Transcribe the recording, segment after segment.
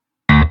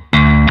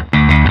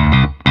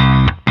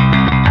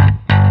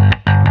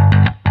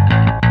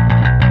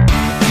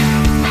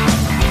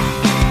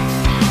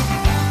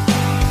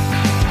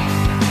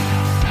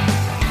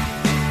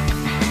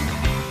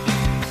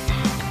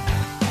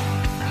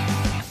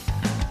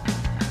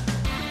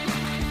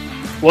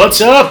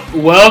What's up?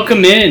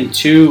 Welcome in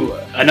to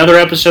another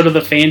episode of the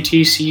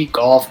Fantasy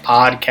Golf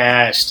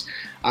Podcast.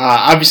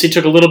 Obviously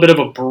took a little bit of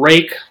a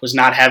break, was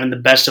not having the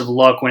best of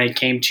luck when it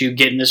came to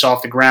getting this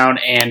off the ground,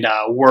 and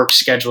work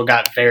schedule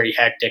got very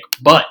hectic.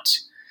 But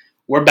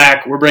we're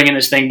back. We're bringing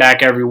this thing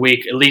back every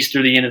week, at least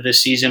through the end of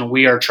this season.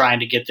 We are trying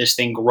to get this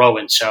thing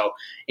growing. So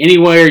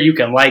anywhere you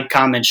can like,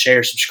 comment,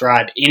 share,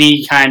 subscribe,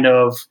 any kind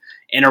of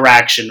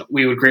interaction,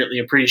 we would greatly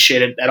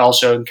appreciate it. That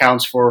also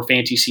counts for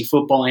fantasy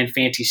football and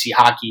fantasy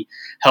hockey.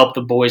 Help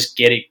the boys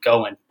get it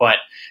going. But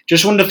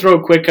just wanted to throw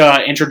a quick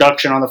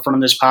introduction on the front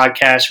of this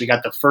podcast. We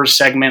got the first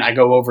segment. I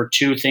go over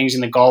two things in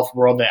the golf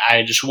world that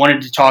I just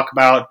wanted to talk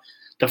about.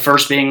 The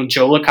first being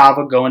Joe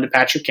LaCava going to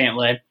Patrick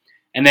Cantaly.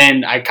 And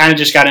then I kind of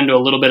just got into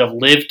a little bit of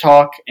LIV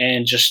talk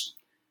and just,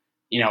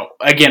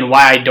 again,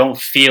 why I don't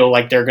feel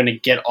like they're going to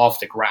get off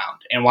the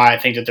ground and why I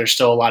think that there's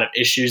still a lot of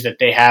issues that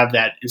they have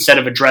that instead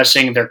of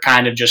addressing, they're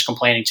kind of just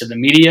complaining to the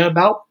media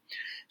about.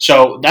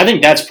 So I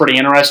think that's pretty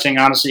interesting,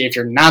 honestly. If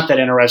you're not that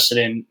interested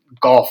in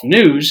golf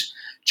news,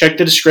 check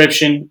the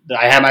description.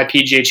 I have my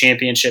PGA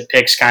Championship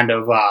picks kind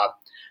of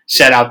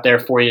set out there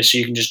for you, so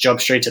you can just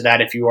jump straight to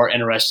that if you are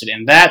interested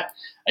in that.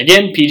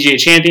 Again, PGA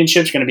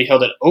Championship is going to be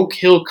held at Oak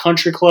Hill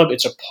Country Club.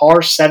 It's a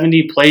par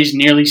 70, plays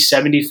nearly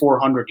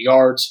 7,400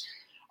 yards.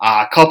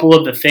 A couple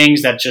of the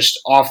things that just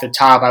off the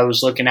top I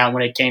was looking at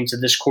when it came to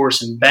this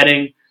course and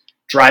betting,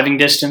 driving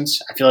distance.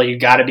 I feel like you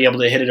got to be able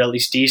to hit it at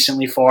least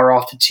decently far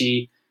off the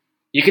tee.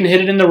 You can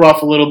hit it in the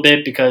rough a little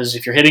bit because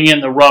if you're hitting it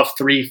in the rough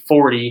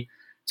 340,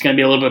 it's going to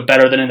be a little bit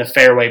better than in the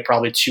fairway,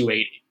 probably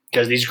 280,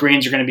 because these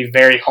greens are going to be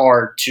very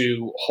hard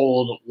to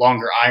hold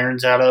longer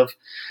irons out of.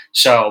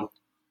 So,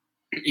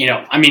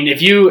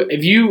 if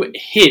you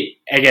hit,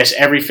 I guess,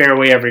 every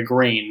fairway, every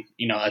green,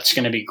 that's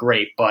going to be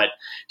great. But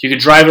if you could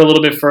drive it a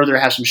little bit further,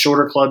 have some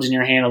shorter clubs in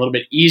your hand, a little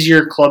bit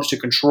easier clubs to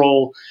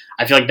control,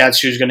 I feel like that's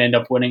who's going to end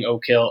up winning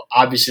Oak Hill.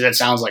 Obviously, that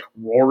sounds like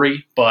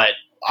Rory, but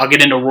I'll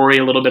get into Rory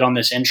a little bit on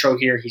this intro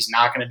here. He's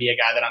not going to be a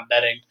guy that I'm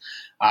betting.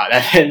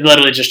 That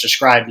literally just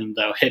described him,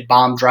 though. Hit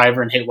bomb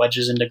driver and hit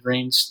wedges into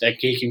greens that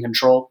he can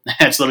control.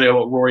 That's literally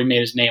what Rory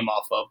made his name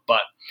off of.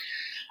 But,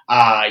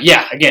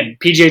 again,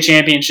 PGA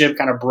Championship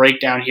kind of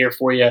breakdown here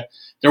for you.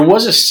 There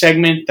was a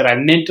segment that I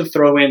meant to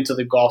throw into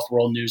the golf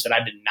world news that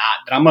I did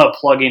not, that I'm going to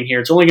plug in here.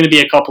 It's only going to be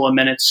a couple of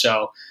minutes.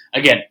 So,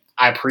 again,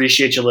 I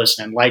appreciate you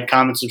listening. Like,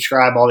 comment,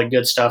 subscribe, all the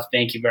good stuff.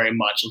 Thank you very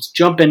much. Let's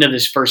jump into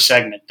this first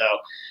segment, though.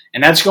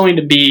 And that's going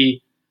to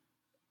be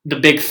the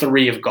big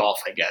three of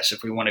golf, I guess,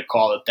 if we want to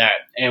call it that.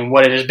 And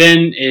what it has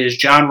been is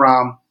Jon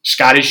Rahm,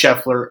 Scottie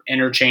Scheffler,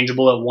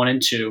 interchangeable at 1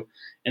 and 2,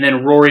 and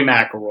then Rory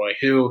McIlroy,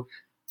 who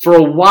for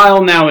a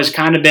while now has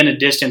kind of been a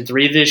distant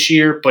 3 this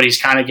year, but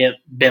he's kind of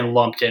been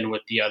lumped in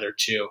with the other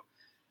 2.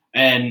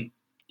 And,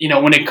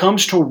 when it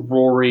comes to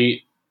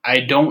Rory, I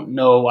don't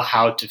know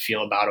how to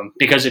feel about him.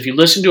 Because if you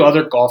listen to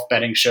other golf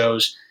betting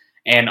shows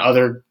and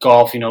other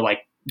golf,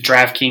 like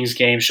DraftKings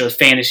game shows,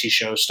 fantasy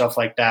shows, stuff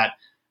like that,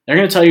 they're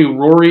going to tell you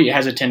Rory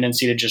has a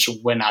tendency to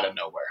just win out of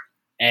nowhere.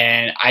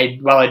 And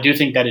while I do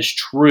think that is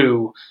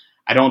true,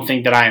 I don't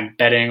think that I am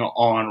betting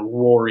on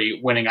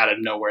Rory winning out of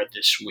nowhere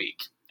this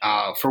week.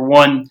 For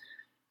one,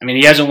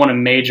 he hasn't won a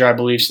major, I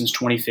believe, since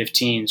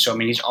 2015. So,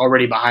 he's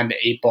already behind the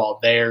 8 ball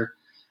there.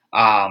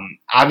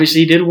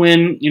 Obviously, he did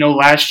win,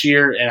 last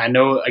year. And I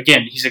know,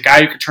 again, he's a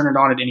guy who could turn it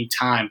on at any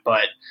time.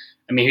 But,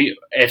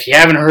 if you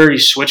haven't heard,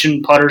 he's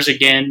switching putters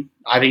again.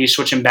 I think he's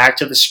switching back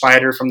to the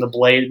Spider from the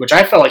Blade, which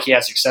I felt like he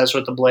had success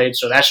with the Blade.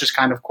 So that's just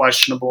kind of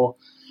questionable.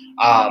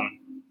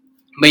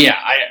 But yeah,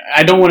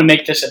 I don't want to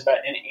make this an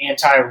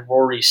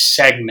anti-Rory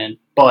segment,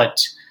 but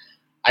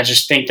I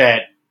just think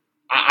that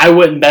I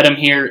wouldn't bet him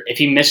here. If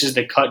he misses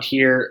the cut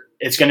here,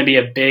 it's going to be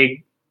a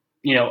big,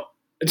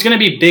 it's going to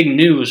be big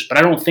news, but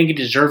I don't think it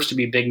deserves to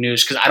be big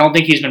news because I don't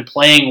think he's been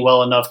playing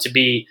well enough to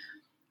be,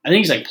 I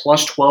think he's like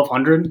plus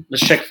 1,200.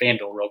 Let's check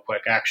FanDuel real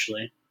quick,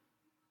 actually.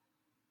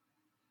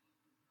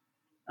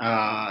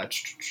 Oh,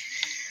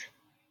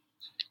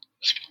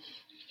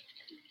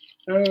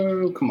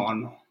 come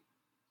on.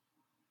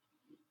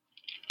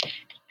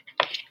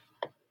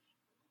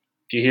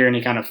 If you hear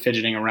any kind of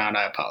fidgeting around,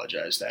 I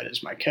apologize. That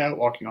is my cat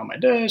walking on my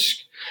desk.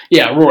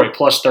 Yeah, Rory,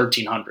 plus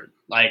 1,300.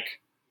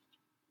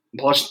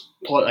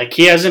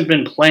 He hasn't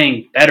been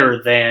playing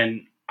better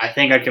than I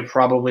think I could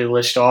probably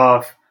list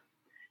off.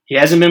 He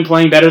hasn't been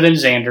playing better than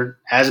Xander.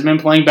 Hasn't been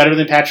playing better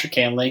than Patrick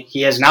Cantlay.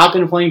 He has not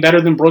been playing better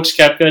than Brooks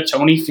Koepka,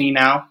 Tony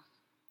Finau,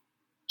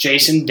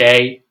 Jason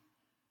Day.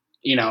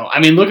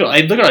 Look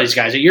at all these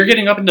guys. You're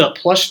getting up into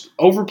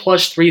over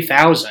plus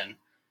 3,000,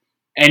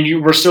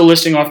 and we're still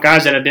listing off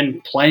guys that have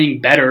been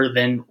playing better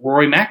than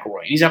Rory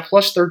McIlroy. He's at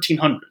plus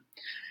 1,300.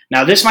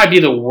 Now, this might be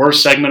the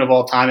worst segment of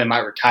all time. It might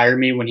retire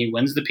me when he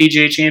wins the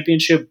PGA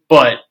Championship,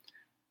 but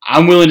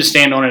I'm willing to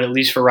stand on it at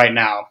least for right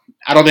now.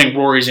 I don't think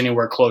Rory's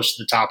anywhere close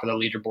to the top of the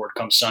leaderboard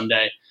come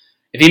Sunday.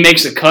 If he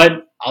makes the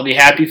cut, I'll be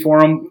happy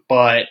for him.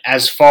 But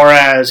as far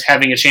as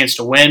having a chance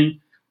to win,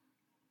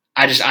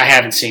 I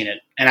haven't seen it.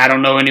 And I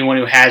don't know anyone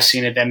who has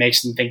seen it that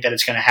makes them think that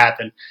it's going to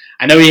happen.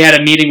 I know he had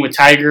a meeting with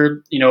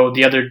Tiger,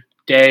 the other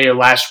day or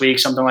last week,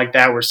 something like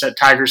that, where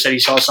Tiger said he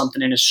saw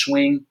something in his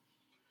swing.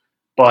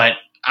 But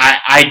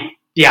I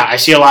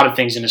see a lot of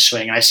things in his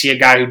swing. I see a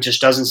guy who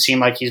just doesn't seem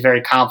like he's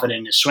very confident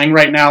in his swing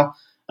right now.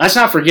 Let's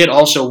not forget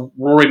also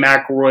Rory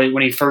McIlroy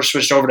when he first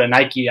switched over to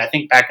Nike, I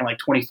think back in like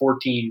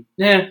 2014.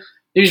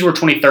 These were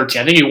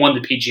 2013. I think he won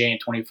the PGA in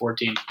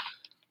 2014.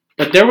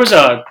 But there was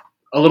a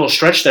little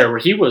stretch there where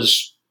he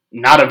was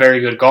not a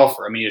very good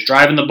golfer. I mean, he was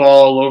driving the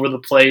ball all over the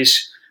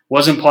place,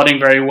 wasn't putting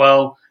very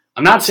well.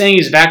 I'm not saying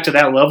he's back to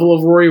that level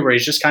of Rory where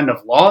he's just kind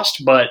of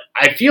lost, but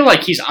I feel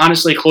like he's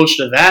honestly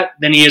closer to that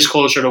than he is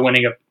closer to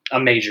winning a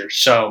major.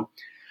 So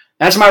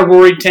that's my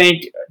Rory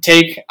take.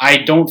 I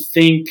don't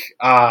think,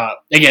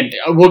 again,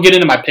 we'll get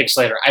into my picks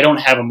later. I don't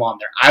have him on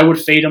there. I would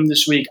fade him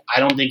this week. I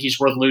don't think he's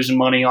worth losing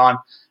money on.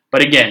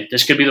 But again,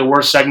 this could be the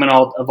worst segment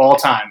of all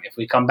time if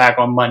we come back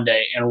on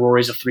Monday and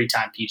Rory's a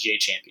 3-time PGA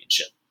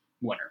championship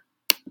winner.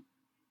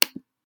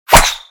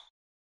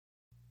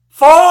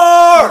 4!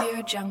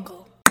 Audio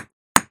Jungle.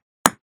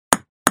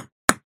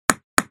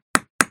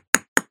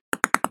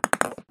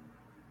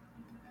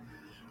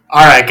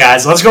 All right,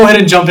 guys, let's go ahead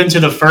and jump into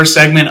the first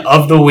segment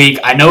of the week.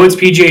 I know it's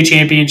PGA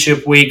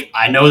Championship week.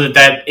 I know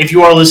that if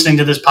you are listening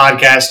to this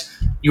podcast,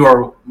 you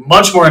are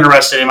much more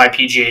interested in my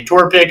PGA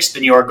Tour picks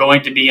than you are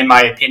going to be in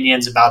my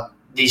opinions about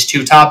these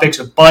two topics.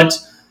 But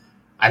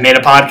I made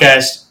a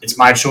podcast. It's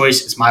my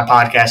choice. It's my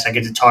podcast. I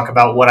get to talk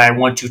about what I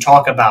want to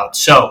talk about.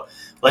 So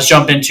let's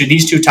jump into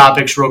these two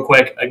topics real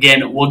quick.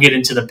 Again, we'll get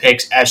into the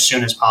picks as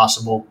soon as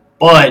possible.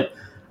 But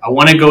I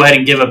want to go ahead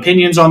and give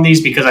opinions on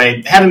these because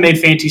I haven't made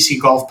Fantasy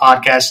Golf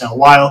podcasts in a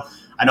while.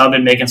 I know I've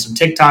been making some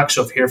TikToks,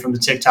 so if you're here from the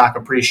TikTok,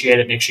 appreciate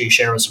it. Make sure you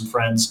share with some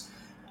friends.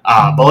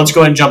 But let's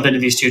go ahead and jump into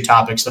these two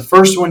topics. The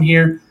first one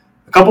here,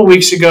 a couple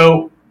weeks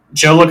ago,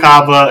 Joe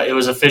LaCava, it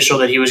was official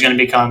that he was going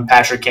to become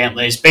Patrick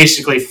Cantlay's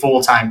basically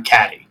full-time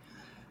caddy.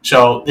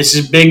 So this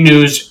is big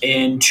news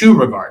in two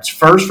regards.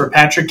 First, for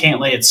Patrick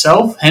Cantlay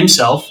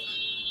himself.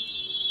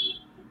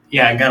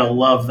 Yeah, I gotta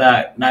love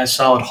that. Nice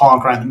solid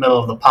honk right in the middle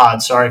of the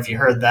pod. Sorry if you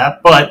heard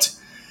that. But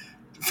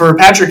for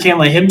Patrick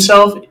Cantlay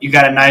himself, you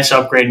got a nice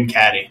upgrade in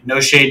caddy. No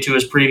shade to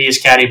his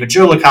previous caddy, but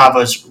Joe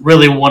LaCava is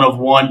really one of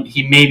one.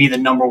 He may be the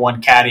number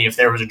one caddy if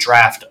there was a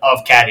draft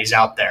of caddies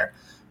out there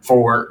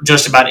for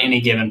just about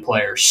any given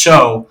player.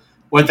 So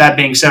with that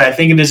being said, I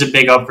think it is a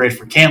big upgrade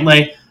for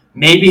Cantlay.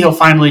 Maybe he'll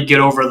finally get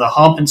over the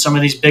hump in some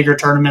of these bigger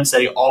tournaments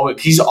that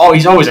he's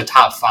always a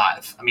top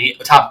 5. I mean,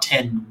 a top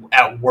 10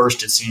 at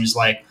worst, it seems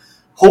like.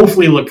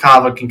 Hopefully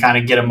LaCava can kind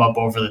of get him up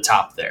over the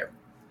top there.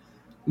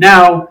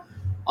 Now,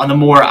 on the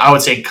more, I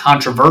would say,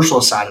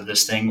 controversial side of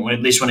this thing,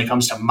 at least when it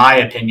comes to my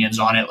opinions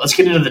on it, let's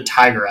get into the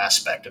Tiger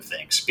aspect of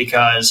things.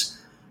 Because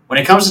when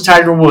it comes to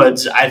Tiger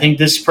Woods, I think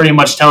this pretty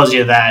much tells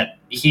you that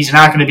he's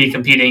not going to be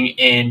competing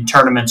in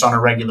tournaments on a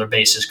regular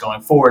basis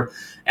going forward.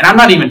 And I'm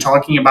not even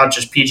talking about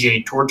just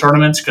PGA Tour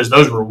tournaments because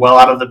those were well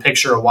out of the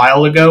picture a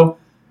while ago.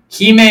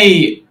 He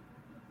may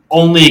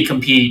only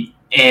compete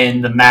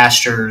in the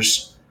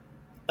Masters.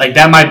 Like,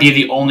 that might be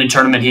the only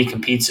tournament he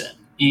competes in.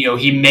 You know,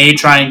 he may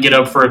try and get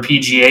up for a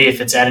PGA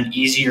if it's at an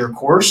easier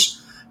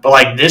course. But,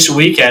 like, this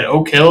week at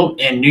Oak Hill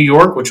in New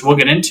York, which we'll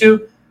get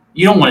into,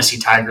 you don't want to see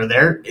Tiger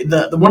there.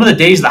 One of the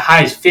days the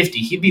high is 50.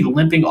 He'd be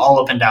limping all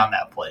up and down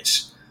that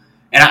place.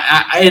 And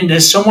and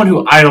as someone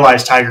who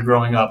idolized Tiger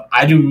growing up,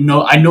 I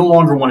no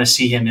longer want to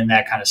see him in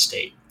that kind of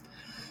state.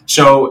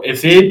 So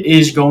if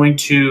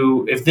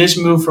this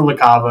move for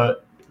LaCava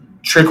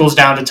trickles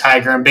down to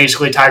Tiger, and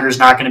basically Tiger's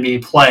not going to be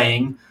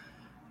playing,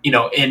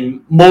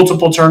 in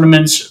multiple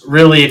tournaments,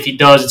 really, if he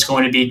does, it's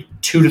going to be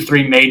 2 to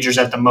 3 majors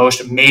at the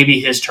most, maybe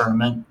his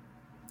tournament.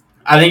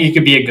 I think it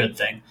could be a good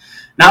thing.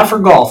 Not for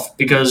golf,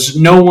 because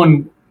no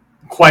one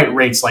quite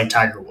rates like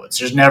Tiger Woods.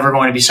 There's never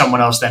going to be someone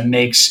else that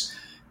makes,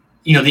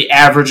 the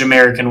average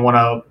American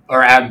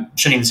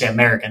shouldn't even say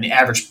American, the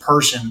average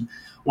person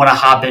want to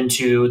hop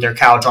into their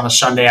couch on a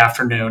Sunday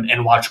afternoon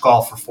and watch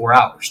golf for 4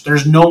 hours.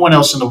 There's no one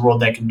else in the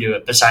world that can do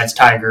it besides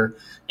Tiger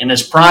in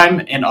his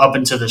prime and up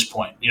until this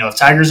point. If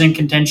Tiger's in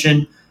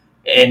contention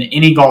in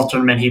any golf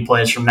tournament he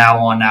plays from now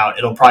on out,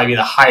 it'll probably be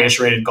the highest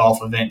rated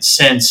golf event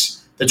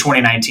since the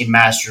 2019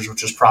 Masters,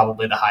 which was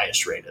probably the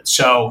highest rated.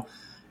 So,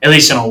 at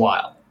least in a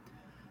while.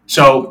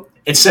 So,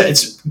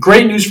 it's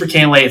great news for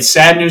Cantlay. It's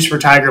sad news for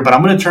Tiger, but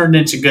I'm going to turn it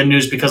into good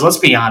news because, let's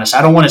be honest,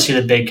 I don't want to see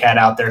the big cat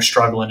out there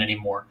struggling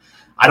anymore.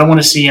 I don't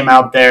want to see him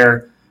out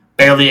there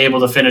barely able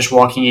to finish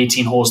walking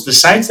 18 holes. The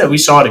sights that we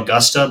saw at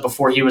Augusta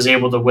before he was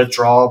able to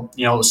withdraw,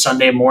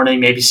 Sunday morning,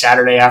 maybe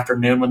Saturday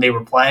afternoon when they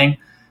were playing,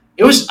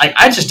 it was like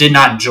I just did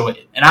not enjoy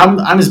it. And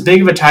I'm as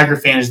big of a Tiger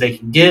fan as they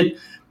can get.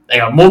 They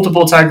got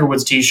multiple Tiger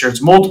Woods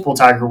t-shirts, multiple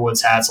Tiger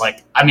Woods hats.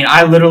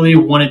 I literally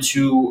wanted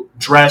to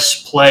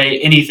dress, play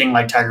anything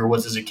like Tiger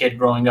Woods as a kid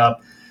growing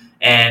up.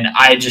 And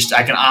I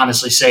can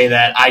honestly say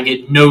that I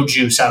get no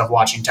juice out of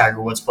watching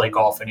Tiger Woods play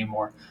golf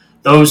anymore.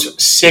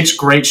 Those 6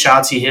 great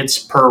shots he hits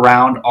per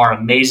round are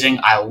amazing.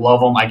 I love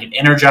them. I get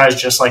energized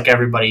just like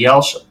everybody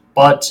else,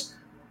 but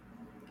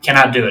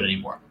cannot do it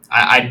anymore.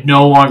 I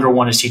no longer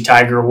want to see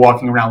Tiger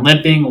walking around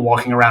limping,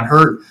 walking around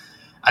hurt.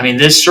 I mean,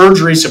 this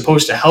surgery is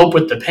supposed to help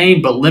with the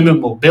pain, but limit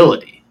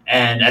mobility.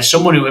 And as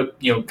someone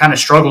who kind of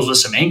struggles with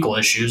some ankle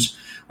issues,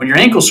 when your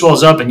ankle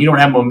swells up and you don't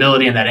have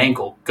mobility in that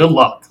ankle, good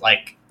luck.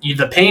 Like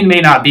the pain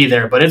may not be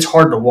there, but it's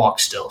hard to walk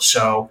still.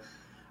 So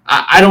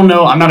I don't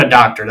know. I'm not a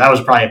doctor. That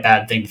was probably a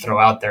bad thing to throw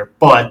out there.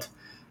 But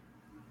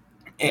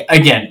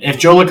again, if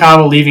Joe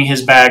LaCava leaving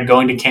his bag,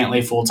 going to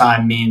Cantaly full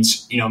time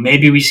means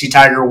maybe we see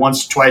Tiger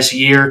once or twice a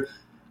year.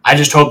 I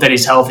just hope that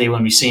he's healthy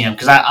when we see him,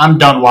 because I'm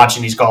done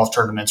watching these golf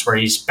tournaments where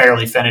he's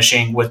barely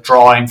finishing,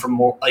 withdrawing from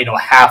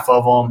half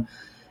of them.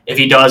 If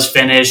he does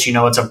finish,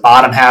 it's a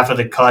bottom half of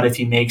the cut if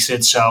he makes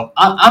it. So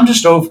I'm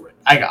just over it.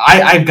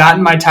 I've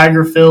gotten my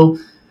Tiger fill.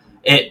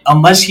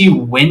 Unless he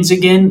wins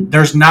again,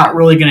 there's not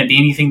really going to be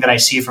anything that I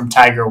see from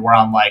Tiger where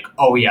I'm like,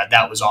 oh yeah,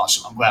 that was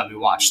awesome. I'm glad we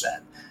watched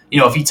that.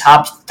 If he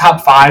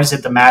top fives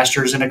at the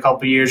Masters in a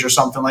couple of years or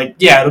something, like,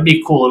 yeah, it'll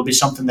be cool. It'll be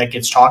something that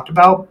gets talked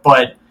about,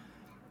 but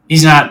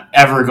he's not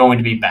ever going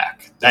to be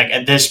back. Like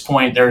at this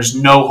point, there's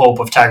no hope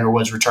of Tiger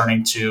Woods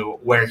returning to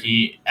where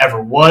he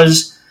ever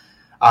was,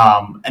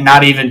 and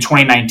not even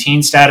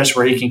 2019 status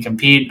where he can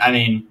compete. I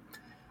mean,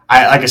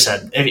 like I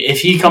said,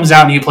 if he comes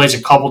out and he plays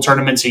a couple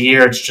tournaments a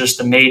year, it's just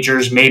the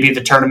majors, maybe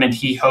the tournament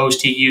he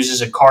hosts, he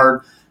uses a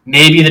card,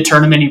 maybe the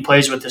tournament he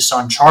plays with his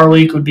son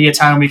Charlie could be a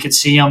time we could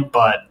see him.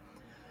 But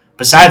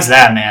besides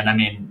that, man, I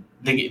mean,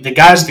 the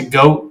guy's the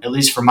GOAT, at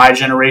least for my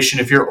generation.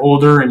 If you're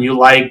older and you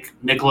like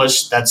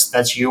Nicklaus,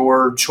 that's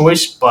your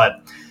choice.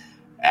 But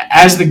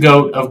as the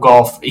GOAT of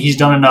golf, he's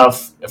done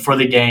enough for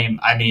the game.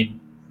 I mean,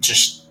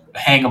 just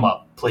hang him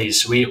up,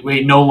 please.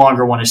 We no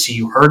longer want to see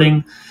you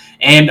hurting.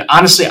 And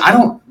honestly, I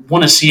don't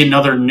want to see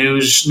another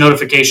news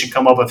notification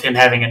come up of him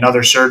having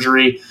another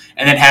surgery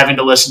and then having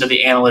to listen to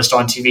the analyst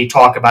on TV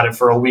talk about it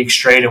for a week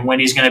straight and when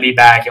he's going to be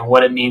back and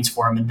what it means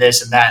for him and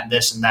this and that and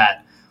this and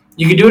that.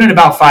 You can do it in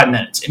about 5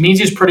 minutes. It means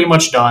he's pretty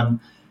much done.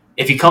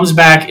 If he comes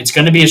back, it's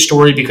going to be a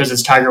story because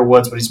it's Tiger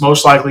Woods, but he's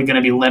most likely going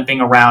to be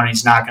limping around and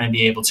he's not going to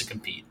be able to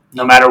compete,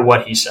 no matter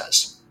what he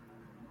says.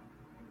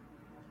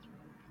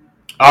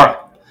 All right.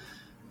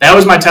 That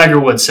was my Tiger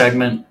Woods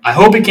segment. I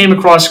hope it came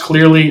across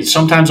clearly.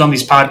 Sometimes on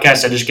these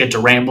podcasts, I just get to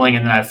rambling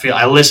and then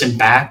I listen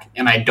back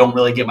and I don't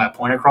really get my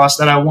point across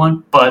that I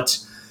want, but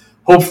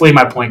hopefully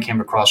my point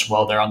came across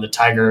well there on the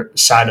Tiger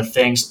side of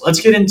things.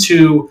 Let's get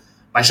into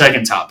my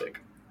second topic.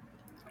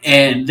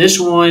 And this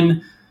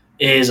one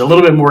is a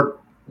little bit more,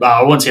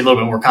 I wouldn't say a little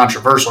bit more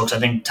controversial, because I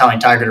think telling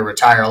Tiger to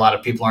retire, a lot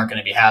of people aren't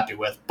going to be happy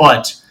with.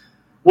 But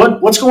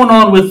what's going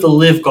on with the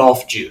LIV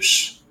golf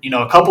juice?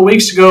 A couple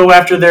weeks ago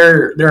after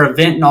their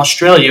event in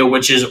Australia,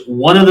 which is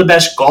one of the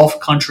best golf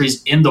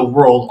countries in the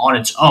world on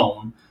its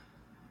own,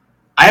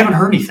 I haven't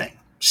heard anything.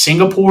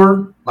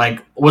 Singapore,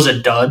 was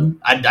a dud.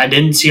 I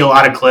didn't see a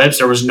lot of clips.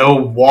 There was no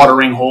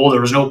watering hole.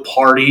 There was no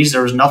parties.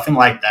 There was nothing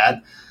like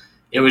that.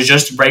 It was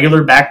just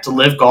regular back to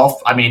LIV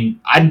golf. I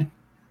mean, I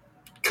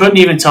couldn't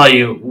even tell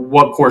you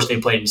what course they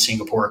played in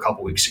Singapore a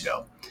couple weeks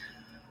ago.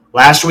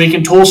 Last week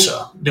in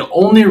Tulsa, the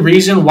only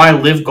reason why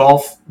LIV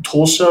golf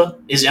Tulsa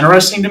is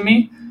interesting to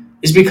me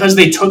is because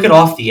they took it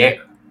off the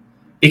air.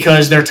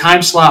 Because their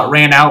time slot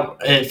ran out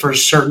for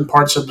certain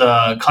parts of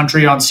the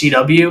country on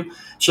CW,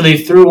 so they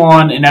threw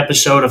on an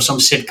episode of some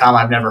sitcom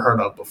I've never heard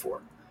of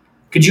before.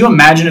 Could you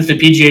imagine if the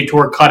PGA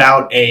Tour cut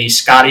out a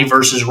Scotty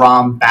versus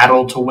Rahm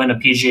battle to win a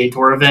PGA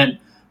Tour event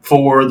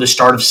for the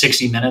start of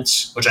 60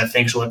 Minutes, which I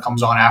think is what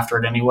comes on after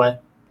it anyway?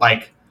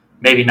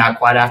 Maybe not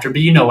quite after, but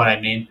you know what I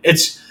mean.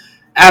 It's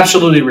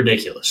absolutely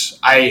ridiculous.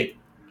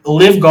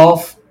 LIV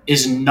golf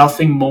is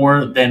nothing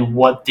more than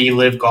what the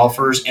LIV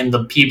golfers and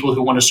the people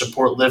who want to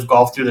support LIV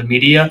golf through the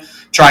media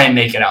try and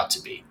make it out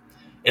to be.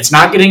 It's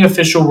not getting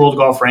official world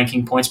golf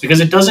ranking points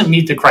because it doesn't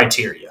meet the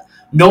criteria.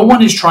 No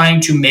one is trying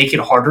to make it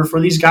harder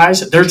for these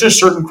guys. There's just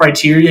certain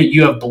criteria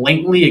you have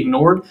blatantly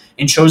ignored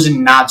and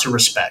chosen not to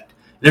respect.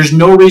 There's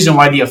no reason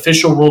why the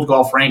official world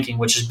golf ranking,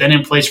 which has been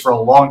in place for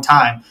a long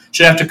time,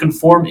 should have to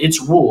conform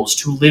its rules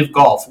to LIV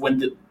golf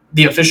when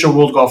the official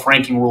world golf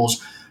ranking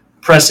rules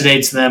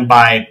precedates them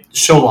by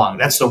so long.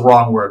 That's the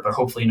wrong word, but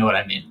hopefully you know what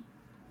I mean.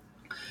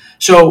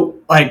 So,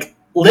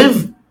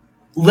 LIV,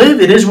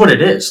 it is what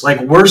it is.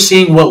 We're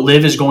seeing what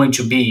LIV is going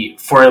to be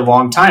for a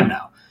long time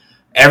now.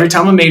 Every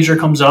time a major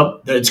comes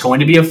up, it's going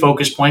to be a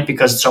focus point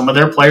because some of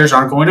their players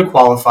aren't going to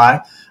qualify.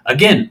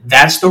 Again,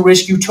 that's the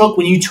risk you took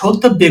when you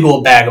took the big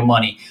old bag of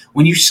money,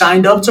 when you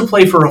signed up to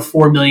play for a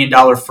 $4 million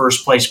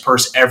first place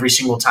purse every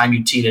single time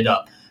you teed it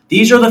up.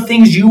 These are the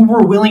things you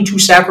were willing to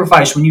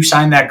sacrifice when you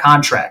signed that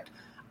contract.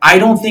 I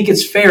don't think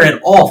it's fair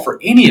at all for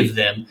any of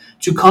them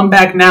to come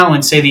back now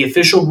and say the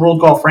official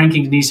world golf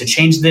rankings needs to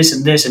change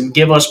this and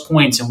give us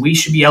points and we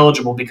should be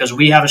eligible because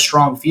we have a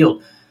strong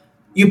field.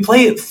 You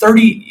play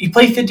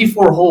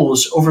 54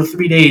 holes over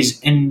 3 days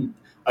in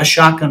a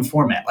shotgun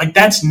format.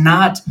 That's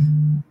not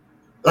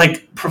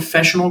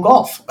professional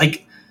golf.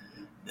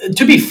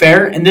 To be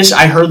fair, and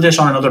I heard this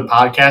on another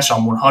podcast, so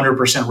I'm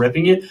 100%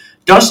 ripping it.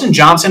 Dustin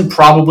Johnson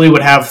probably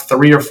would have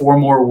 3 or 4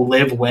 more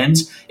LIV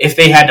wins if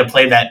they had to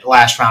play that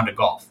last round of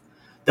golf.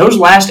 Those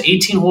last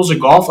 18 holes of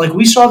golf,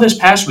 we saw this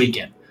past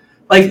weekend.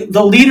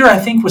 The leader, I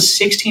think, was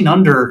 16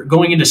 under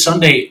going into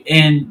Sunday,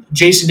 and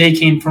Jason Day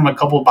came from a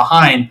couple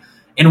behind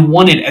and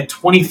won it at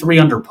 23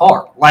 under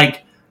par.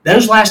 Like,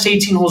 those last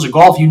 18 holes of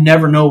golf, you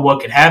never know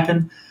what could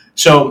happen.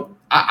 So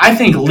I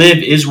think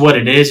LIV is what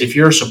it is. If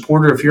you're a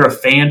supporter, if you're a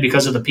fan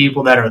because of the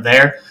people that are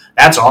there,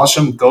 that's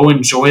awesome. Go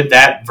enjoy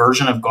that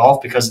version of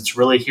golf because it's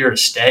really here to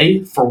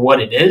stay for what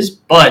it is.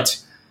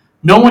 But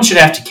no one should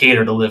have to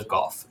cater to LIV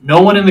Golf.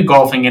 No one in the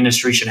golfing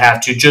industry should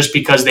have to just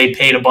because they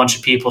paid a bunch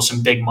of people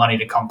some big money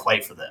to come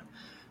play for them.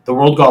 The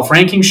World Golf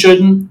Ranking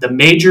shouldn't. The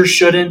majors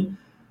shouldn't.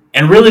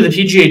 And really the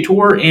PGA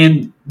Tour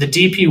and the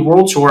DP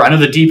World Tour. I know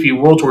the DP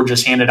World Tour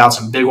just handed out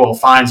some big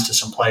old fines to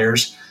some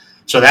players.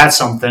 So that's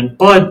something.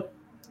 But,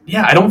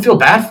 yeah, I don't feel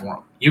bad for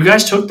them. You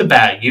guys took the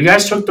bag. You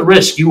guys took the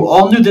risk. You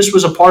all knew this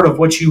was a part of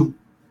what you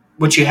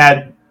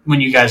had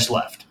when you guys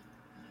left.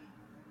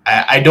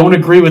 I don't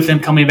agree with them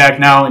coming back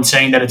now and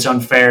saying that it's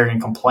unfair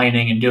and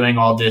complaining and doing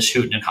all this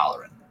hooting and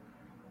hollering.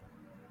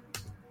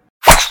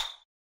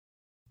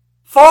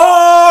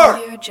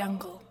 Audio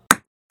Jungle.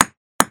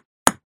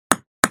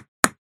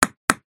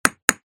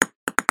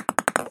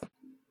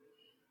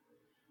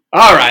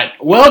 All right,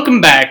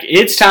 welcome back.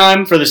 It's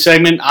time for the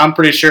segment I'm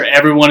pretty sure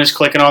everyone is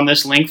clicking on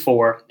this link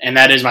for, and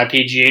that is my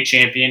PGA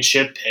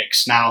Championship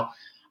picks. Now,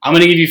 I'm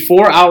going to give you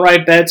 4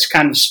 outright bets,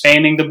 kind of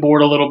spanning the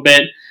board a little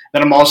bit.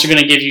 Then I'm also going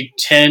to give you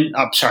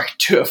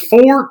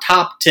 4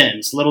 top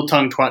 10s. A little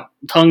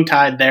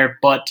tongue-tied there,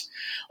 but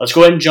let's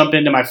go ahead and jump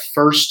into my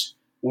first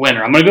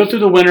winner. I'm going to go through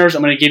the winners.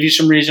 I'm going to give you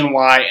some reason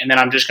why, and then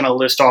I'm just going to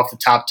list off the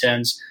top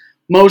 10s.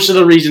 Most of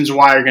the reasons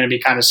why are going to be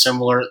kind of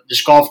similar.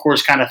 This golf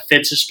course kind of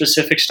fits a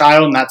specific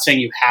style. I'm not saying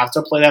you have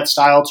to play that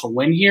style to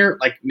win here,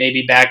 like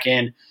maybe back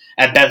in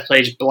at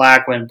Bethpage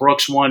Black when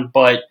Brooks won,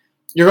 but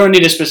you're going to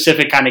need a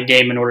specific kind of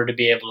game in order to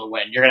be able to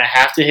win. You're going to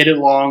have to hit it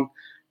long.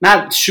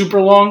 Not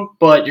super long,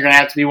 but you're going to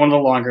have to be one of the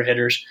longer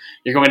hitters.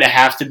 You're going to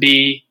have to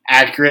be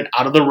accurate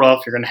out of the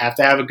rough. You're going to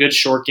have a good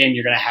short game.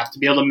 You're going to have to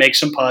be able to make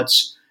some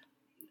putts.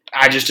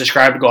 I just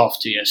described golf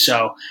to you.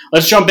 So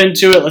let's jump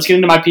into it. Let's get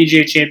into my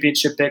PGA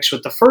Championship picks.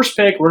 With the first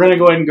pick, we're going to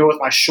go ahead and go with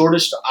my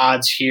shortest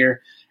odds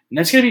here, and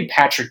that's going to be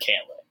Patrick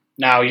Cantlay.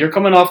 Now, you're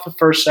coming off the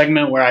first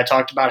segment where I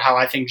talked about how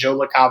I think Joe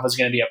LaCava is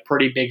going to be a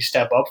pretty big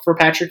step up for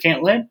Patrick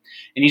Cantlay, and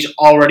he's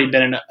already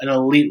been an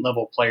elite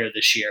level player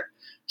this year.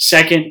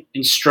 Second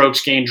in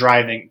strokes gained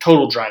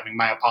total driving,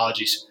 my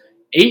apologies.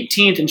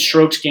 18th in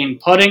strokes gained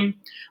putting.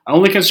 My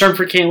only concern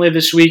for Cantlay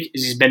this week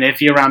is he's been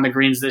iffy around the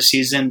greens this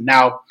season.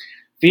 Now,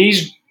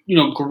 these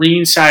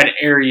greenside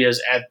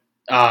areas at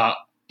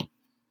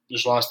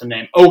just lost the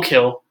name, Oak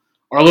Hill,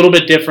 are a little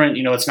bit different.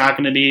 It's not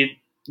going to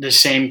be the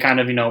same kind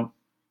of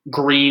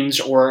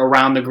greens or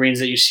around the greens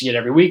that you see it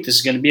every week. This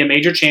is going to be a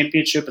major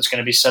championship. It's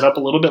going to be set up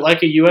a little bit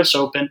like a U.S.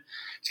 Open.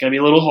 It's going to be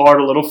a little hard,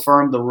 a little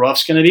firm. The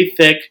rough's going to be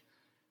thick.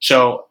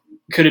 So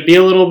could it be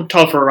a little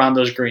tougher around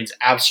those greens?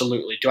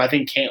 Absolutely. Do I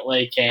think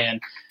Cantlay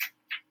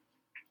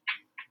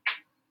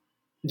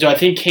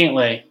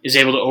is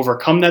able to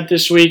overcome that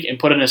this week and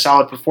put in a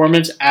solid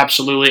performance?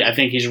 Absolutely. I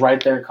think he's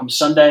right there come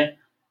Sunday,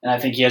 and I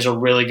think he has a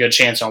really good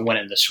chance on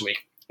winning this week.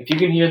 If you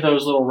can hear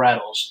those little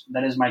rattles,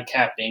 that is my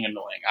cat being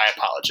annoying. I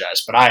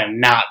apologize, but I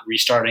am not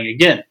restarting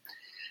again.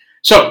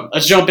 So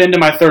let's jump into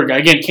my third guy.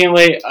 Again,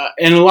 Cantlay,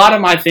 and a lot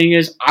of my thing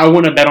is I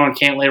want to bet on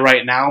Cantlay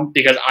right now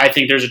because I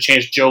think there's a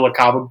chance Joe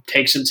LaCava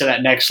takes him to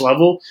that next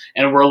level,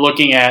 and we're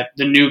looking at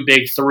the new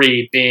big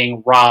 3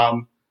 being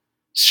Rahm,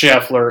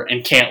 Scheffler,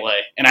 and Cantlay.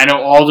 And I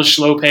know all the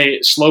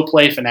slow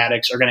play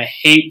fanatics are going to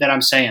hate that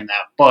I'm saying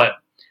that, but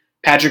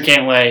Patrick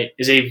Cantlay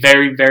is a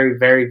very, very,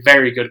 very,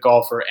 very good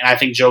golfer, and I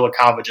think Joe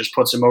LaCava just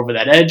puts him over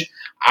that edge.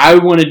 I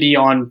want to be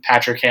on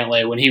Patrick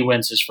Cantlay when he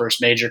wins his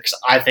first major because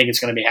I think it's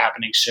going to be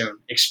happening soon,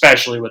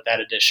 especially with that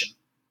addition.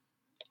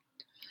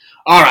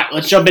 All right,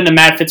 let's jump into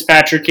Matt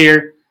Fitzpatrick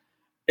here.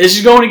 This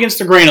is going against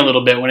the grain a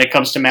little bit when it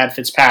comes to Matt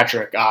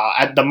Fitzpatrick.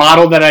 The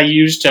model that I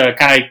used to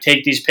kind of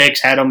take these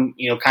picks had him,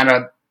 kind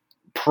of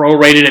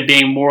prorated at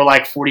being more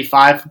like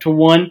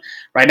 45-1.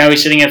 Right now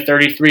he's sitting at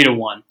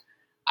 33-1.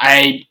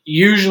 I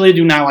usually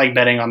do not like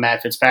betting on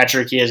Matt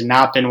Fitzpatrick. He has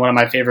not been one of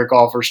my favorite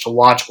golfers to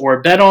watch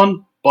or bet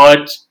on,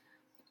 but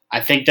I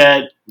think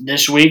that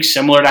this week,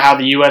 similar to how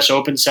the U.S.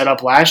 Open set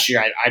up last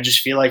year, I just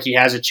feel like he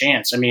has a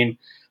chance. I mean,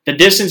 the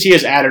distance he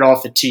has added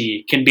off the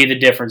tee can be the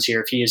difference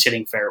here if he is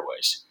hitting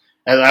fairways.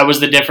 That was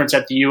the difference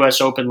at the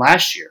U.S. Open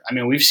last year. I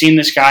mean, we've seen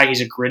this guy.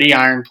 He's a gritty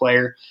iron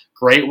player,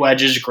 great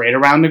wedges, great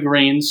around the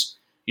greens.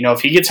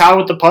 If he gets hot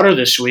with the putter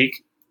this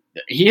week,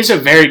 he has a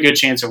very good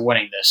chance of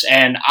winning this.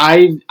 And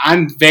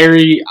I'm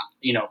very,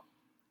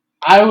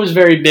 I was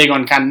very big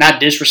on kind of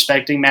not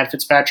disrespecting Matt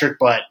Fitzpatrick,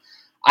 but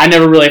I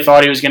never really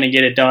thought he was going to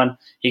get it done.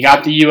 He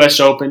got the U.S.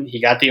 Open. He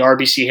got the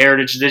RBC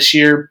Heritage this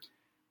year.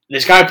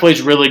 This guy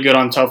plays really good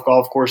on tough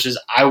golf courses.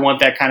 I want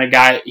that kind of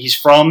guy. He's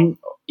from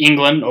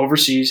England,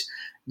 overseas.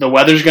 The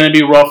weather's going to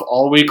be rough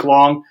all week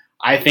long.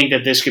 I think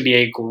that this could be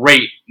a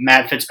great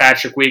Matt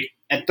Fitzpatrick week.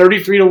 At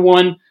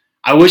 33-1,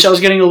 I wish I was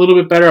getting a little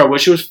bit better. I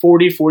wish it was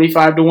 40,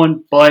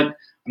 45-1, but I'm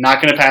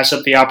not going to pass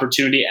up the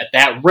opportunity. At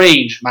that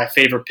range, my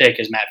favorite pick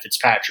is Matt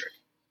Fitzpatrick.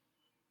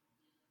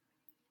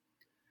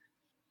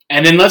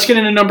 And then let's get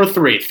into number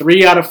 3.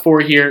 3 out of 4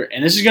 here.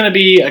 And this is going to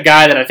be a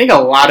guy that I think a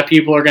lot of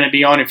people are going to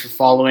be on if you're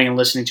following and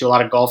listening to a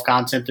lot of golf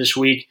content this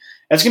week.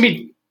 That's going to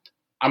be,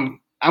 I'm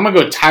going to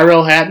go with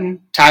Tyrrell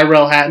Hatton.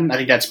 Tyrrell Hatton, I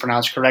think that's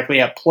pronounced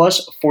correctly, at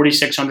plus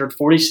 4,600,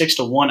 46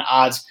 to 1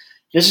 odds.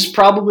 This is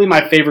probably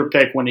my favorite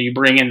pick when you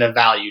bring in the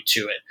value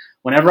to it.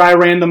 Whenever I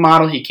ran the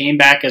model, he came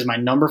back as my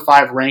number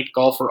 5 ranked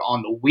golfer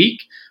on the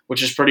week,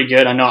 which is pretty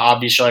good. I know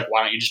obviously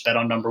why don't you just bet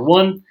on number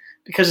 1?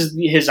 Because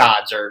his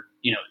odds are,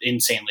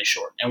 insanely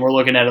short. And we're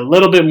looking at a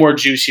little bit more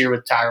juice here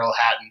with Tyrrell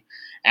Hatton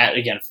at,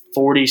 again,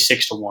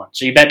 46 to 1.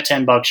 So you bet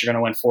 $10, you're going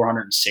to win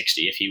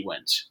 460 if he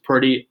wins.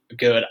 Pretty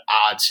good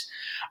odds.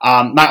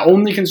 My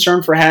only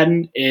concern for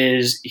Hatton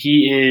is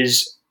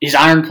his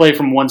iron play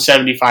from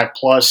 175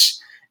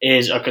 plus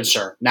is a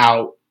concern.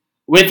 Now,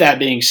 with that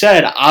being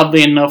said,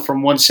 oddly enough,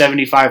 from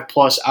 175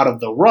 plus out of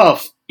the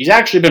rough, he's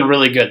actually been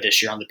really good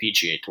this year on the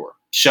PGA Tour.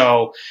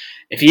 So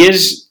if he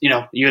is,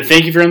 you would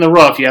think if you're in the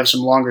rough, you have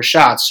some longer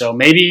shots. So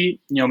maybe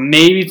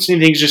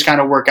things just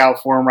kind of work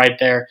out for him right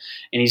there,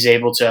 and he's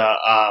able to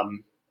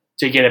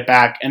get it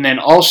back. And then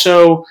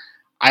also,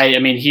 I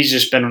mean, he's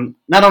just been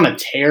not on a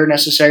tear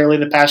necessarily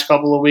the past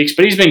couple of weeks,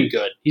 but he's been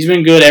good. He's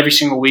been good every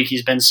single week.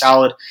 He's been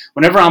solid.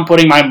 Whenever I'm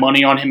putting my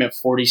money on him at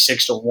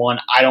 46 to 1,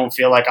 I don't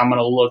feel like I'm going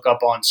to look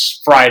up on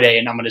Friday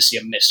and I'm going to see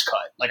a missed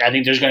cut. Like, I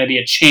think there's going to be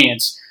a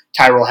chance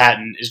Tyrrell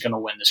Hatton is going to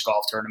win this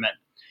golf tournament.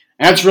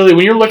 And that's really,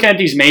 when you're looking at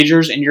these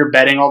majors and you're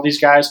betting all these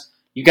guys,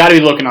 you got to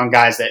be looking on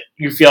guys that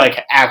you feel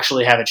like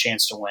actually have a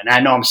chance to win. And I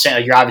know I'm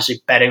saying you're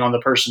obviously betting on the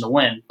person to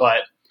win,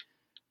 but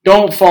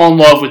don't fall in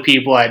love with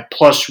people at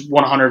plus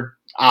 100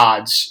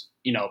 odds,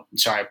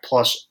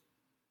 plus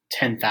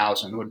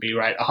 10,000 would be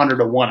right, 100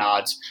 to 1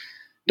 odds.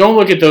 Don't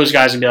look at those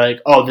guys and be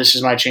like, oh, this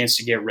is my chance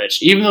to get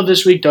rich. Even though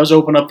this week does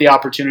open up the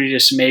opportunity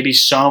to maybe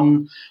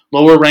some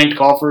lower-ranked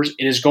golfers,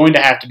 it is going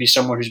to have to be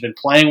someone who's been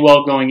playing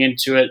well going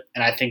into it,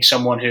 and I think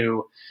someone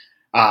who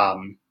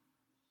I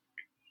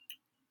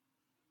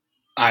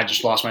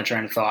just lost my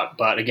train of thought,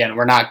 but again,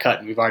 we're not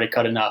cutting. We've already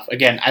cut enough.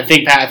 Again, I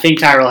think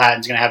Tyrrell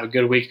Hatton's going to have a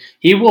good week.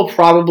 He will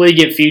probably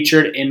get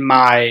featured in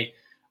my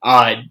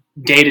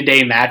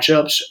day-to-day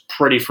matchups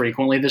pretty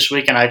frequently this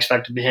week, and I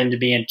expect him to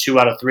be in 2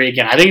 out of 3.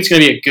 Again, I think it's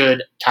going to be a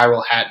good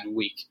Tyrrell Hatton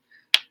week.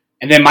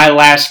 And then my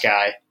last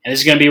guy, and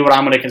this is going to be what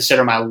I'm going to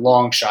consider my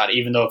long shot,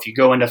 even though if you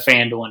go into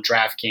FanDuel and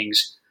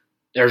DraftKings,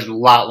 there's a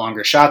lot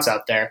longer shots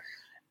out there.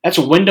 That's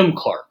Wyndham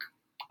Clark.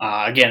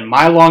 Again,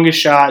 my longest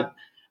shot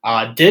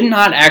did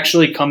not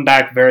actually come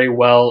back very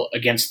well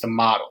against the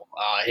model.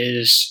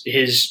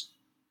 His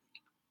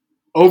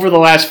over the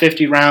last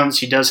 50 rounds,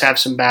 he does have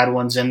some bad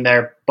ones in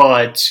there,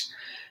 but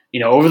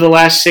over the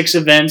last 6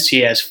 events,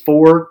 he has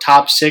 4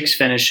 top 6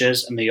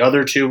 finishes, and the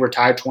other 2 were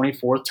tied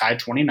 24th, tied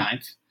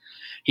 29th.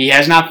 He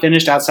has not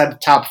finished outside the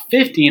top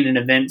 50 in an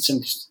event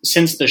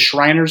since the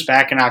Shriners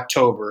back in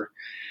October.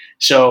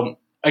 So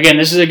again,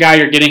 this is a guy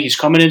you're getting. He's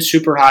coming in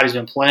super hot. He's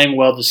been playing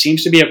well. This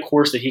seems to be a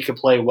course that he could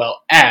play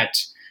well at,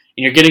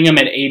 and you're getting him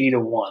at 80 to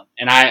 1.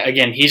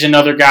 And he's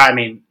another guy. I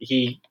mean,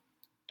 he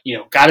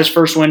got his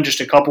first win just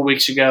a couple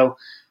weeks ago.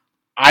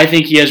 I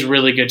think he has a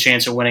really good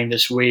chance of winning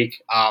this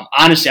week.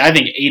 Honestly, I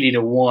think 80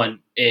 to 1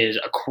 is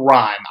a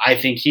crime. I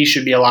think he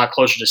should be a lot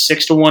closer to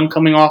 6 to 1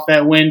 coming off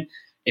that win.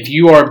 If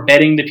you are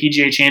betting the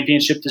PGA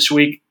Championship this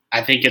week,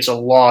 I think it's a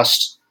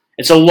loss.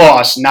 It's a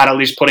loss, not at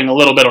least putting a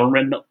little bit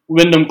on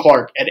Wyndham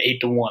Clark at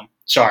 8 to 1.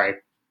 Sorry.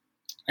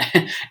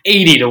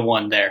 80 to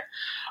 1 there.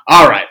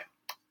 All right.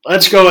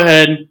 Let's go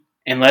ahead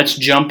and let's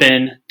jump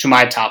in to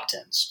my top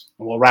 10s.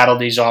 We'll rattle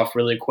these off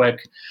really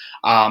quick.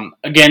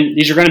 Again,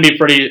 these are going to be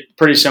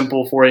pretty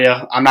simple for you.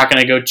 I'm not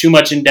going to go too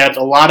much in depth.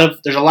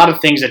 There's a lot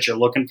of things that you're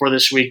looking for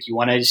this week. You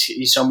want to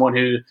see someone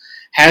who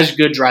has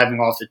good driving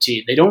off the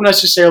tee. They don't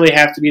necessarily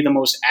have to be the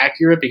most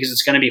accurate because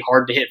it's going to be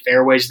hard to hit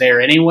fairways there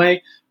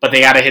anyway, but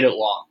they got to hit it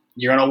long.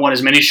 You're going to want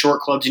as many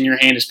short clubs in your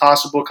hand as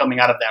possible coming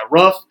out of that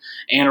rough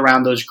and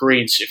around those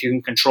greens if you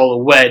can control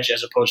a wedge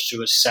as opposed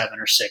to a 7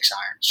 or 6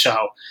 iron.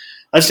 So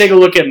let's take a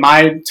look at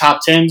my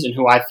top 10s and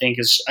who I think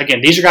is,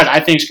 again, these are guys I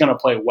think is going to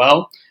play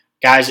well.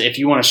 Guys, if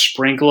you want to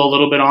sprinkle a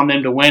little bit on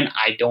them to win,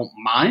 I don't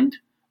mind.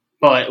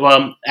 But,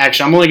 well,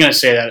 actually, I'm only going to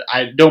say that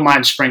I don't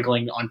mind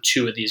sprinkling on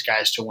 2 of these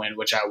guys to win,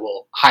 which I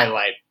will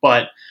highlight.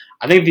 But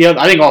I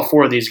think all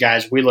 4 of these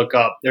guys we look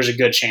up, there's a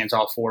good chance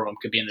all 4 of them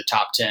could be in the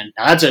top 10.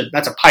 Now,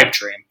 that's a pipe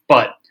dream,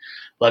 but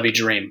let me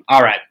dream.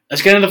 All right,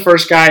 let's get into the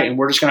first guy, and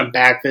we're just going to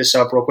back this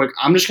up real quick.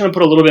 I'm just going to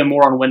put a little bit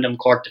more on Wyndham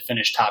Clark to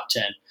finish top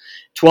 10.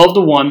 12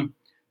 to 1.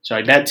 So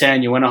I bet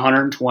 10, you win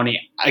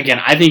 120. Again,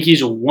 I think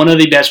he's one of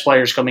the best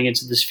players coming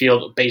into this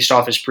field based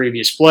off his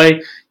previous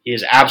play. He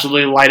is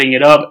absolutely lighting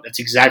it up. That's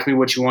exactly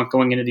what you want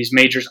going into these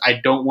majors. I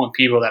don't want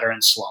people that are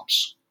in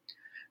slumps.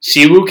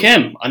 Siwoo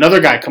Kim, another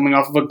guy coming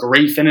off of a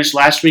great finish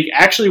last week,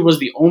 actually was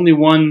the only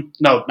one.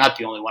 No, not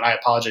the only one. I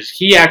apologize.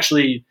 He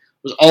actually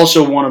was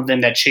also one of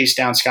them that chased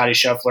down Scottie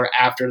Scheffler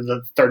after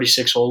the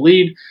 36-hole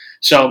lead.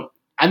 So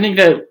I think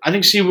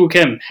Siwoo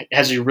Kim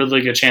has a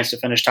really good chance to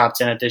finish top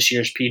 10 at this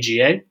year's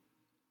PGA.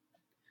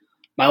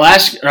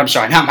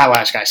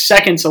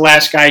 Second to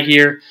last guy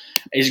here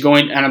is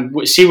going, and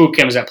Siwoo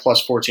Kim is at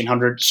plus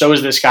 1,400. So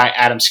is this guy,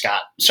 Adam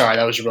Scott. Sorry,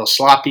 that was real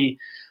sloppy.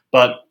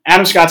 But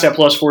Adam Scott's at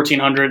plus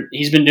 1,400.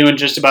 He's been doing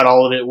just about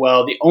all of it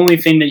well. The only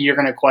thing that you're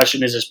going to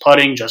question is his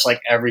putting, just like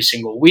every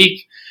single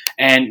week.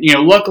 And,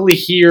 luckily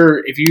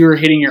here, if you're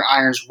hitting your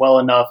irons well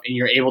enough and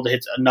you're able to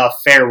hit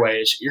enough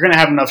fairways, you're going to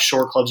have enough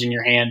short clubs in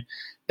your hand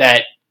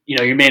that,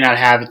 you may not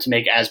have to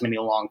make as many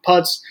long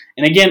putts.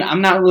 And again,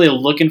 I'm not really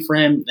looking for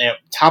him.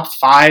 Top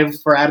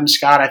 5 for Adam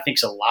Scott, I think,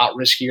 is a lot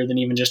riskier than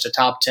even just a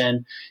top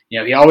 10.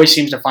 He always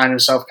seems to find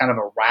himself kind of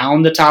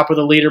around the top of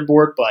the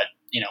leaderboard, but,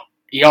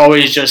 he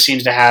always just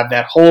seems to have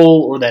that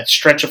hole or that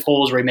stretch of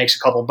holes where he makes a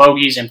couple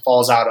bogeys and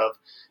falls out of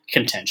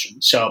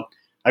contention. So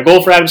my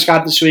goal for Adam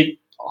Scott this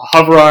week,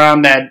 hover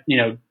around that,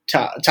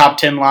 top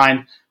 10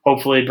 line.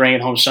 Hopefully bring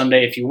it home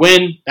Sunday. If you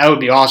win, that would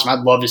be awesome.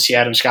 I'd love to see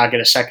Adam Scott get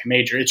a second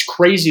major. It's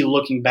crazy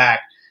looking back.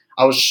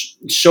 I was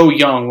so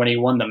young when he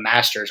won the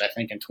Masters, I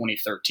think, in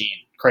 2013.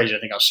 Crazy, I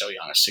think I was so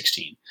young. I was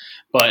 16.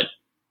 But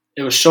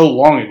it was so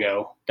long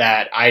ago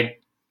that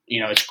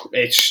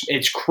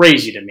it's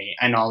crazy to me,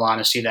 in all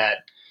honesty,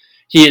 that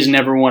he has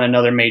never won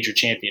another major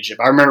championship.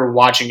 I remember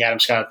watching Adam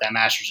Scott at that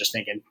Masters just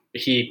thinking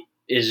he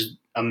is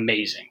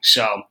amazing.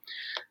 So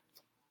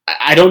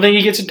I don't think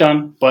he gets it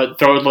done, but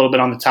throw it a little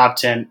bit on the top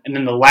 10. And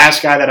then the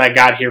last guy that I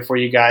got here for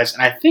you guys,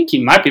 and I think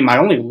he might be my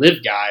only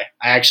LIV guy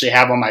I actually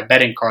have on my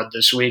betting card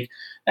this week.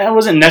 That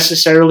wasn't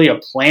necessarily a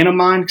plan of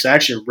mine because I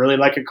actually really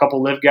like a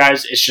couple LIV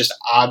guys. It's just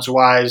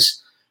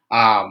odds-wise,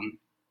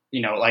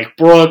 like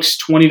Brooks,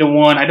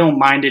 20-1. I don't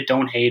mind it,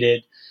 don't hate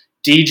it.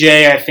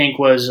 DJ, I think,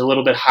 was a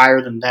little bit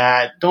higher than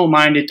that. Don't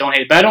mind it, don't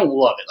hate it, but I don't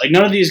love it. Like,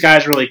 none of these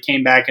guys really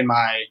came back in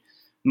my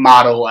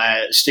model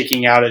as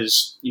sticking out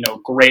as,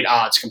 great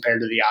odds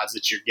compared to the odds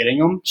that you're getting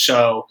them.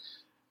 So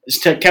it's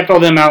kept all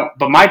them out.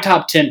 But my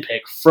top 10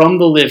 pick from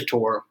the LIV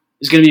Tour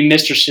is going to be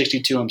Mr.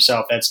 62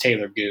 himself. That's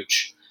Taylor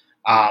Gooch.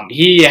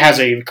 He has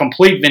a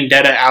complete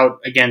vendetta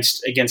out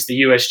against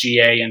the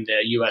USGA and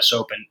the US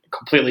Open.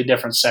 Completely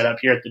different setup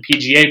here at the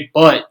PGA,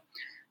 but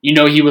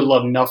he would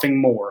love nothing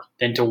more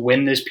than to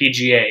win this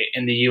PGA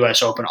and the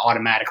US Open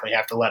automatically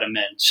have to let him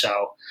in.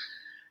 So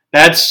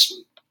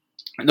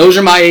those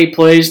are my 8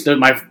 plays. They're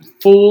my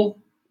full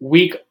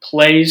week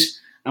plays.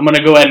 I'm going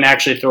to go ahead and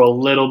actually throw a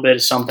little bit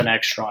of something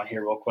extra on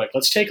here real quick.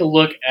 Let's take a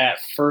look at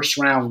first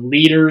round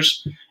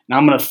leaders, and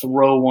I'm going to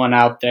throw one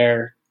out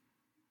there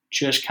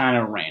just kind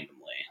of randomly.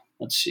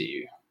 Let's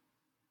see.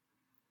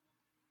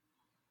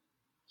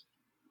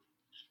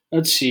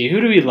 Who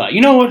do we like?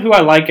 You know what? Who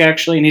I like,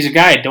 actually, and he's a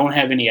guy I don't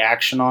have any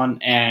action on,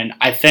 and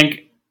I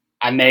think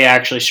I may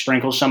actually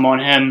sprinkle some on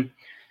him.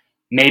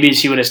 Maybe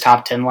see what his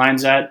top 10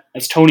 line's at.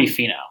 That's Tony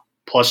Finau,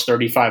 plus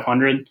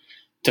 3,500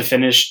 to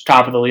finish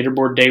top of the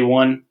leaderboard day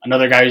one.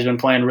 Another guy who's been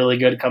playing really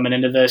good coming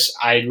into this.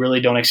 I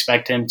really don't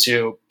expect him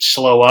to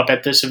slow up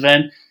at this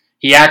event.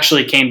 He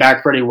actually came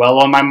back pretty well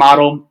on my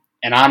model,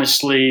 and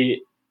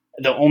honestly,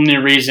 the only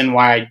reason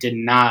why I did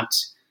not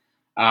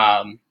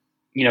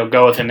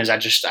go with him is I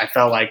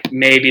felt like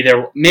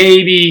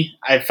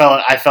I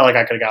felt like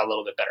I could have got a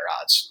little bit better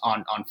odds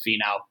on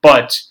Finau,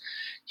 but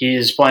he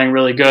is playing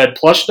really good.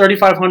 Plus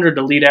 3,500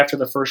 to lead after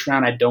the first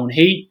round, I don't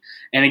hate.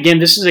 And again,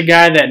 this is a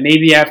guy that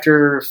maybe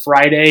after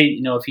Friday,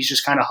 if he's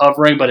just kind of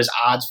hovering, but his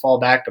odds fall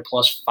back to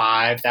plus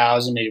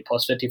 5,000, maybe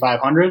plus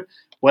 5,500,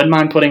 wouldn't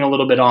mind putting a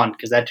little bit on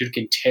because that dude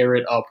can tear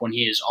it up when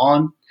he is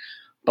on.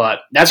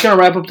 But that's going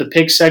to wrap up the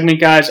pick segment,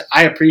 guys.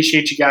 I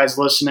appreciate you guys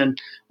listening.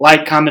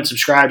 Like, comment,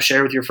 subscribe,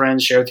 share with your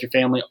friends, share with your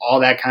family, all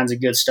that kinds of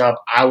good stuff.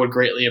 I would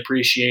greatly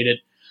appreciate it.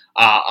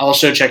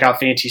 Also, check out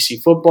Fantasy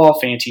Football,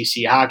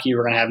 Fantasy Hockey.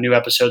 We're going to have new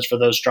episodes for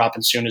those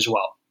dropping soon as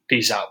well.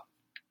 Peace out.